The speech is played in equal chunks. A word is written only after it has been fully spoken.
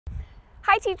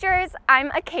Hi teachers, I'm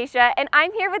Acacia and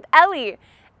I'm here with Ellie.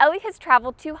 Ellie has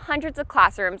traveled to hundreds of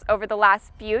classrooms over the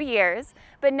last few years,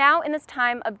 but now in this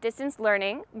time of distance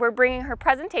learning, we're bringing her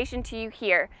presentation to you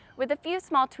here with a few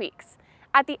small tweaks.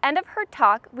 At the end of her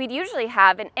talk, we'd usually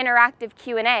have an interactive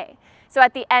Q&A. So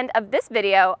at the end of this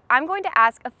video, I'm going to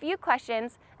ask a few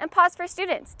questions and pause for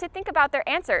students to think about their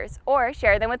answers or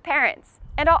share them with parents.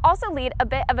 And I'll also lead a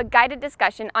bit of a guided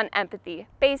discussion on empathy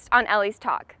based on Ellie's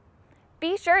talk.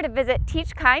 Be sure to visit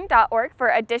teachkind.org for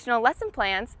additional lesson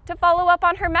plans to follow up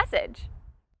on her message.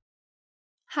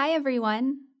 Hi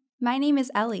everyone, my name is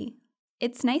Ellie.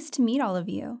 It's nice to meet all of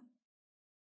you.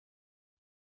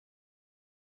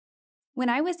 When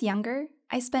I was younger,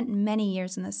 I spent many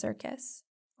years in the circus,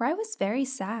 where I was very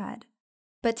sad.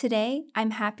 But today, I'm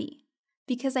happy,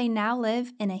 because I now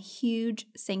live in a huge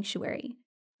sanctuary,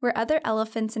 where other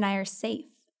elephants and I are safe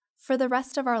for the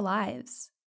rest of our lives.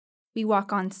 We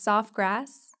walk on soft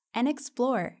grass and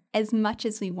explore as much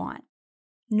as we want.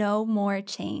 No more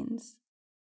chains.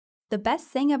 The best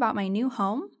thing about my new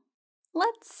home?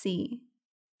 Let's see.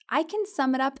 I can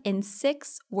sum it up in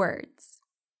 6 words.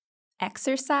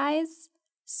 Exercise,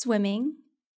 swimming,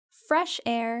 fresh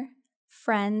air,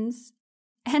 friends,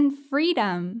 and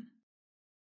freedom.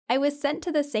 I was sent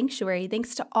to the sanctuary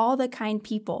thanks to all the kind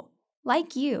people,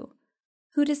 like you,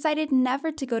 who decided never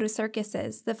to go to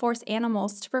circuses that force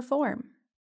animals to perform.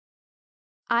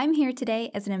 I'm here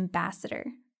today as an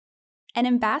ambassador. An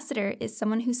ambassador is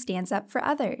someone who stands up for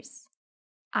others.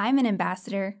 I'm an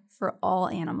ambassador for all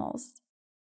animals.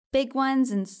 Big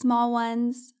ones and small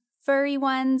ones, furry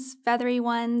ones, feathery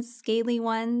ones, scaly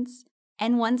ones,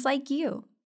 and ones like you.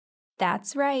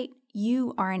 That's right,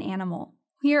 you are an animal.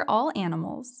 We are all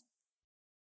animals.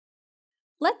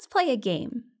 Let's play a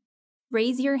game.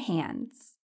 Raise your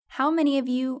hands. How many of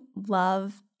you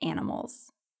love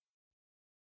animals?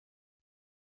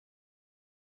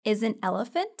 Is an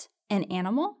elephant an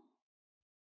animal?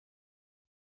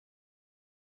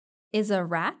 Is a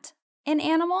rat an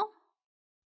animal?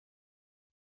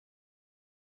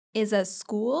 Is a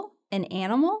school an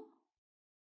animal?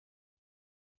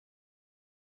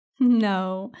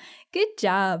 No. Good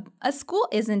job. A school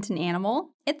isn't an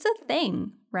animal. It's a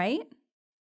thing, right?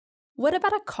 What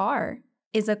about a car?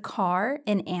 Is a car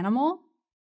an animal?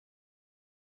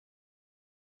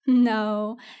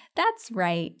 No, that's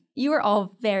right. You are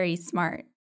all very smart.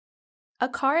 A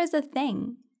car is a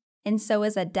thing, and so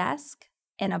is a desk,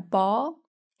 and a ball,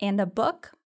 and a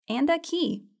book, and a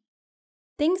key.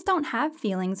 Things don't have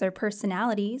feelings or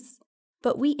personalities,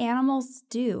 but we animals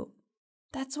do.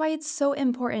 That's why it's so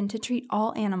important to treat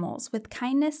all animals with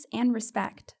kindness and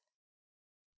respect.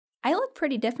 I look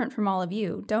pretty different from all of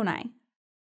you, don't I?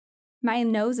 My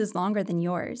nose is longer than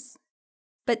yours.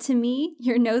 But to me,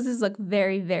 your noses look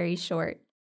very, very short.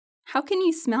 How can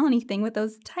you smell anything with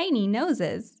those tiny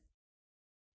noses?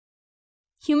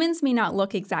 Humans may not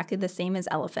look exactly the same as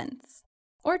elephants,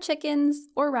 or chickens,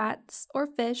 or rats, or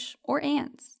fish, or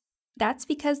ants. That's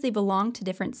because they belong to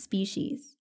different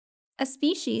species. A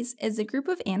species is a group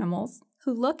of animals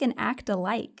who look and act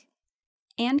alike,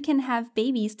 and can have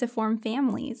babies to form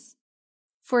families.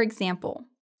 For example,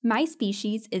 my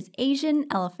species is Asian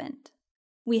elephant.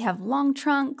 We have long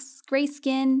trunks, gray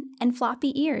skin, and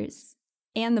floppy ears,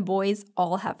 and the boys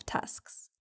all have tusks.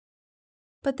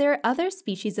 But there are other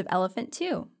species of elephant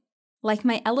too, like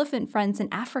my elephant friends in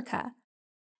Africa.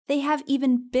 They have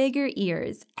even bigger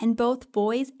ears, and both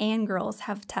boys and girls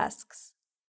have tusks.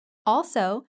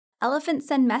 Also, elephants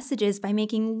send messages by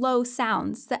making low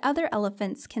sounds that other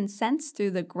elephants can sense through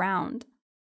the ground.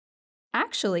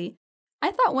 Actually,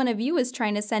 I thought one of you was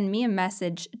trying to send me a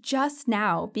message just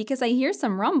now because I hear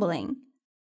some rumbling.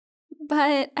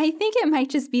 But I think it might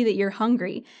just be that you're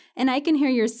hungry and I can hear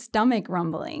your stomach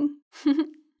rumbling.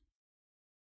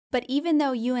 But even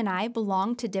though you and I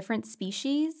belong to different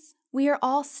species, we are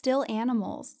all still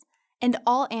animals, and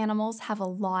all animals have a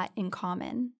lot in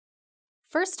common.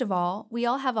 First of all, we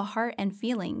all have a heart and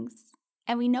feelings,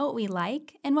 and we know what we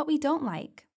like and what we don't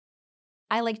like.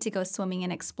 I like to go swimming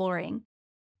and exploring.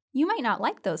 You might not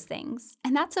like those things,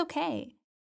 and that's okay.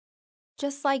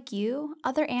 Just like you,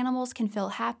 other animals can feel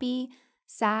happy,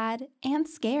 sad, and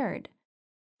scared.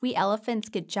 We elephants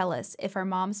get jealous if our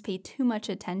moms pay too much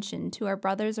attention to our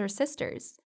brothers or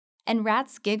sisters, and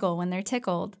rats giggle when they're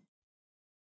tickled.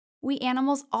 We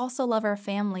animals also love our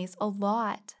families a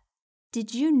lot.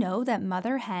 Did you know that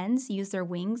mother hens use their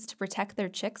wings to protect their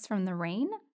chicks from the rain?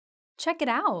 Check it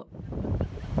out.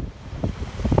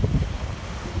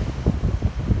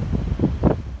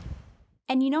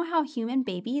 And you know how human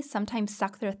babies sometimes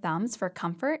suck their thumbs for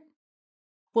comfort?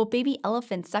 Well, baby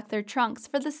elephants suck their trunks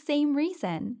for the same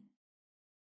reason.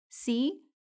 See?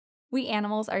 We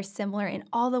animals are similar in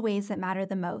all the ways that matter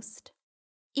the most,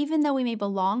 even though we may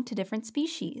belong to different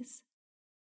species.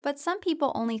 But some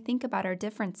people only think about our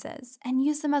differences and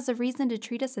use them as a reason to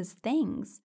treat us as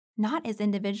things, not as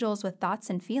individuals with thoughts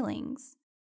and feelings.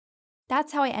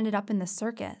 That's how I ended up in the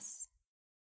circus.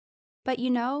 But you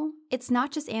know, it's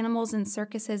not just animals in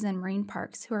circuses and marine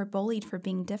parks who are bullied for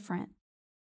being different.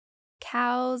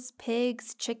 Cows,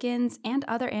 pigs, chickens, and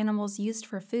other animals used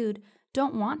for food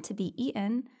don't want to be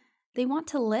eaten. They want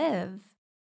to live.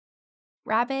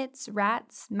 Rabbits,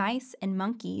 rats, mice, and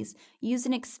monkeys used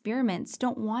in experiments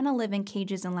don't want to live in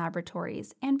cages and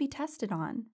laboratories and be tested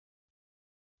on.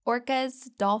 Orcas,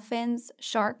 dolphins,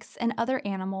 sharks, and other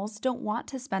animals don't want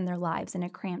to spend their lives in a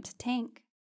cramped tank.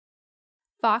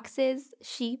 Foxes,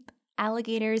 sheep,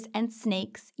 alligators, and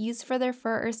snakes used for their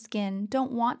fur or skin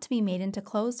don't want to be made into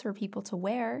clothes for people to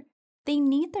wear. They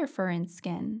need their fur and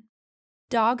skin.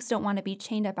 Dogs don't want to be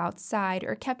chained up outside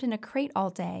or kept in a crate all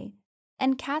day.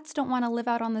 And cats don't want to live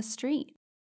out on the street.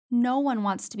 No one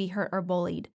wants to be hurt or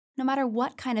bullied, no matter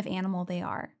what kind of animal they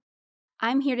are.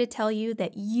 I'm here to tell you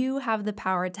that you have the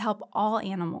power to help all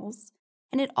animals.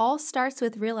 And it all starts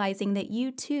with realizing that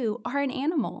you too are an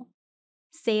animal.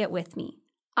 Say it with me.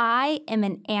 I am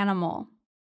an animal.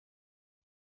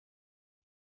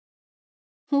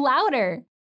 Louder!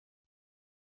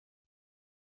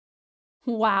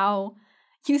 Wow,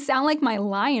 you sound like my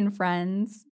lion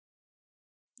friends.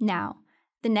 Now,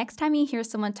 the next time you hear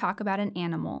someone talk about an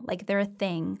animal like they're a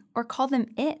thing, or call them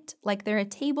it like they're a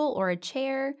table or a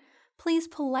chair, please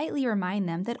politely remind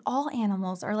them that all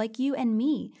animals are like you and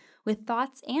me, with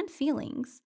thoughts and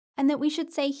feelings, and that we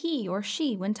should say he or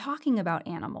she when talking about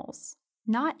animals,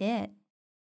 not it.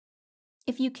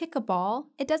 If you kick a ball,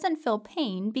 it doesn't feel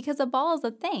pain because a ball is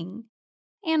a thing.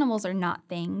 Animals are not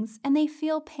things, and they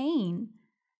feel pain.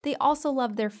 They also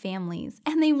love their families,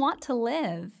 and they want to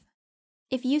live.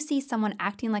 If you see someone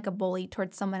acting like a bully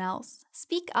towards someone else,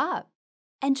 speak up.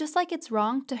 And just like it's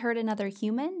wrong to hurt another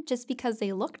human just because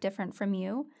they look different from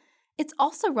you, it's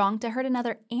also wrong to hurt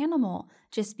another animal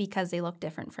just because they look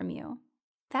different from you.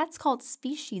 That's called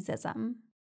speciesism.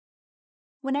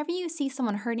 Whenever you see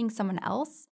someone hurting someone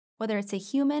else, whether it's a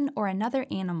human or another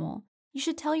animal, you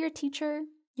should tell your teacher,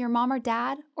 your mom or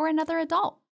dad, or another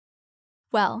adult.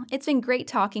 Well, it's been great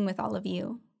talking with all of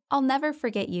you. I'll never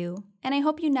forget you, and I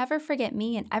hope you never forget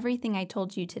me and everything I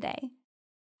told you today.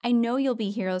 I know you'll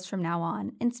be heroes from now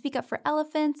on and speak up for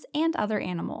elephants and other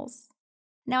animals.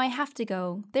 Now I have to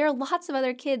go. There are lots of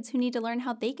other kids who need to learn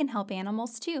how they can help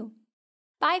animals too.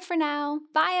 Bye for now.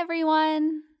 Bye,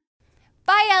 everyone.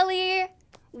 Bye, Ellie.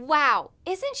 Wow,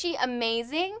 isn't she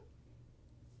amazing?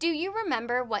 Do you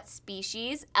remember what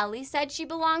species Ellie said she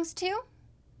belongs to?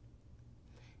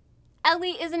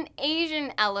 Ellie is an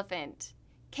Asian elephant.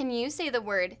 Can you say the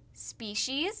word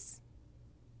species?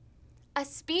 A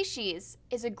species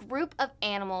is a group of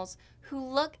animals who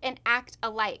look and act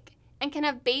alike and can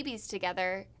have babies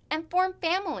together and form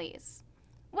families.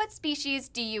 What species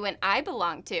do you and I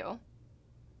belong to?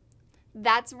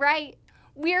 That's right,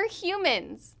 we're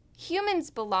humans.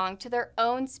 Humans belong to their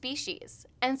own species,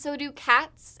 and so do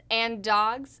cats and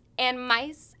dogs and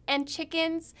mice and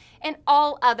chickens and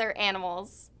all other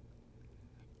animals.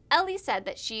 Ellie said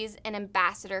that she's an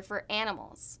ambassador for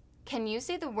animals. Can you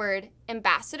say the word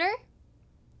ambassador?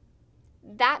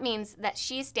 That means that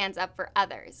she stands up for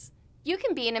others. You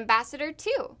can be an ambassador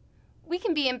too. We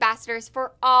can be ambassadors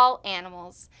for all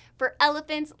animals, for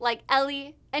elephants like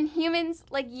Ellie, and humans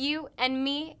like you and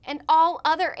me, and all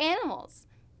other animals,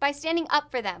 by standing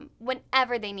up for them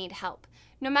whenever they need help,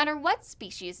 no matter what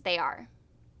species they are.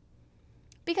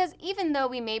 Because even though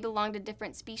we may belong to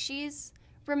different species,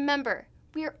 remember,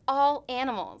 we are all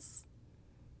animals.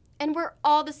 And we're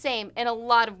all the same in a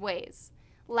lot of ways.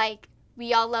 Like,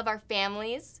 we all love our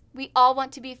families, we all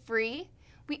want to be free,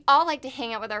 we all like to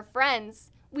hang out with our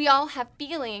friends, we all have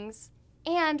feelings,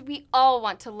 and we all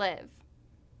want to live.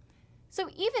 So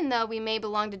even though we may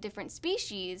belong to different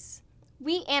species,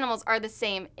 we animals are the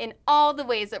same in all the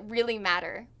ways that really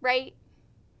matter, right?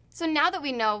 So now that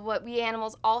we know what we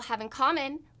animals all have in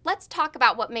common, let's talk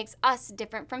about what makes us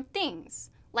different from things,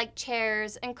 like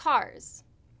chairs and cars.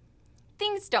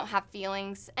 Things don't have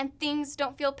feelings, and things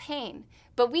don't feel pain,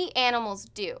 but we animals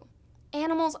do.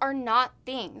 Animals are not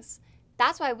things.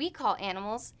 That's why we call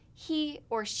animals he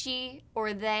or she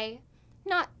or they,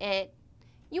 not it.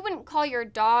 You wouldn't call your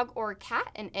dog or cat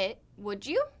an it, would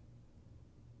you?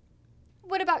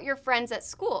 What about your friends at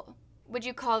school? Would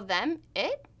you call them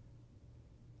it?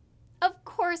 Of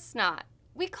course not.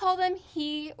 We call them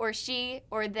he or she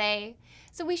or they,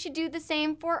 so we should do the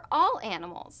same for all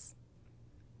animals.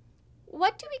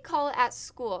 What do we call it at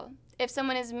school if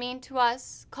someone is mean to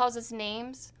us, calls us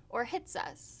names, or hits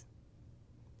us?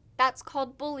 That's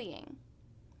called bullying.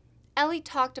 Ellie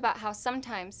talked about how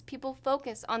sometimes people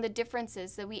focus on the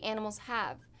differences that we animals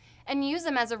have and use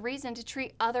them as a reason to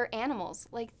treat other animals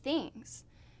like things,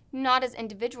 not as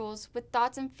individuals with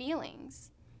thoughts and feelings.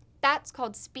 That's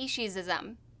called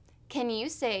speciesism. Can you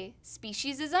say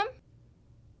speciesism?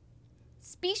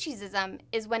 Speciesism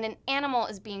is when an animal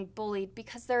is being bullied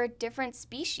because they're a different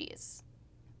species.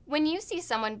 When you see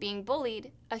someone being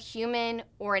bullied, a human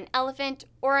or an elephant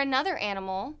or another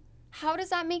animal, how does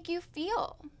that make you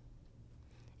feel?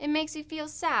 It makes you feel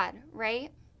sad,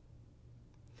 right?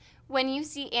 When you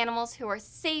see animals who are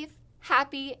safe,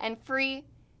 happy, and free,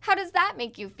 how does that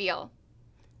make you feel?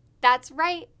 That's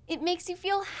right, it makes you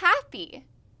feel happy.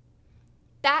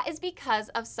 That is because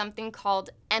of something called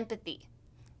empathy.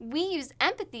 We use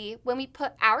empathy when we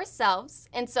put ourselves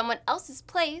in someone else's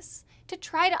place to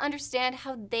try to understand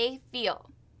how they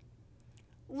feel.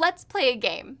 Let's play a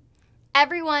game.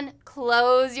 Everyone,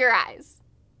 close your eyes.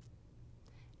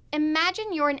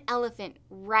 Imagine you're an elephant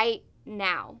right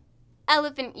now.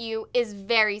 Elephant you is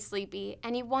very sleepy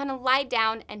and you want to lie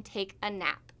down and take a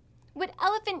nap. Would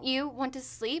Elephant you want to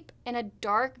sleep in a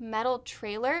dark metal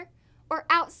trailer or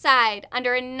outside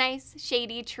under a nice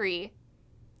shady tree?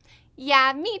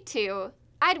 Yeah, me too.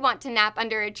 I'd want to nap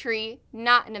under a tree,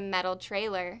 not in a metal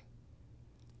trailer.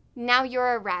 Now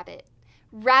you're a rabbit.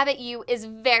 Rabbit you is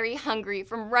very hungry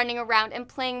from running around and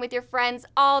playing with your friends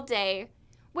all day.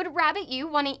 Would Rabbit you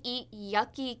want to eat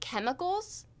yucky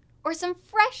chemicals or some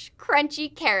fresh,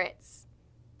 crunchy carrots?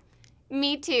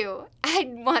 Me too.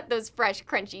 I'd want those fresh,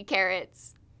 crunchy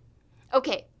carrots.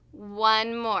 Okay,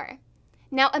 one more.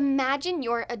 Now imagine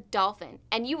you're a dolphin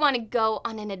and you want to go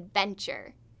on an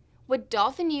adventure. Would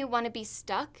Dolphin you want to be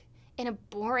stuck in a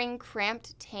boring,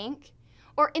 cramped tank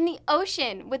or in the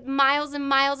ocean with miles and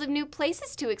miles of new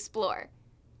places to explore?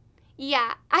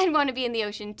 Yeah, I'd want to be in the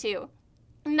ocean too,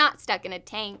 not stuck in a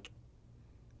tank.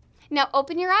 Now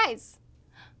open your eyes.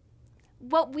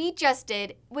 What we just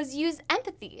did was use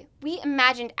empathy. We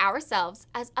imagined ourselves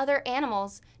as other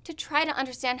animals to try to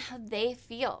understand how they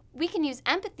feel. We can use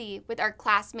empathy with our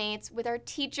classmates, with our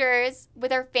teachers,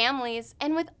 with our families,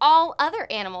 and with all other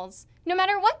animals, no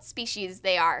matter what species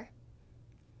they are.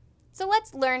 So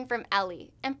let's learn from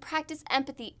Ellie and practice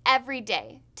empathy every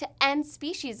day to end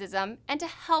speciesism and to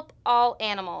help all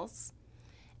animals.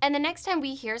 And the next time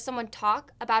we hear someone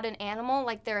talk about an animal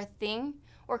like they're a thing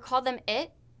or call them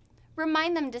it,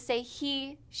 remind them to say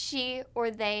he, she,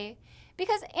 or they,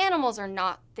 because animals are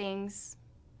not things.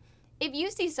 If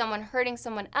you see someone hurting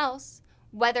someone else,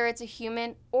 whether it's a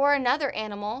human or another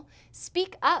animal,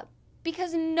 speak up,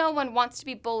 because no one wants to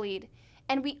be bullied,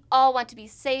 and we all want to be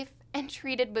safe and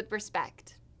treated with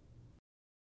respect.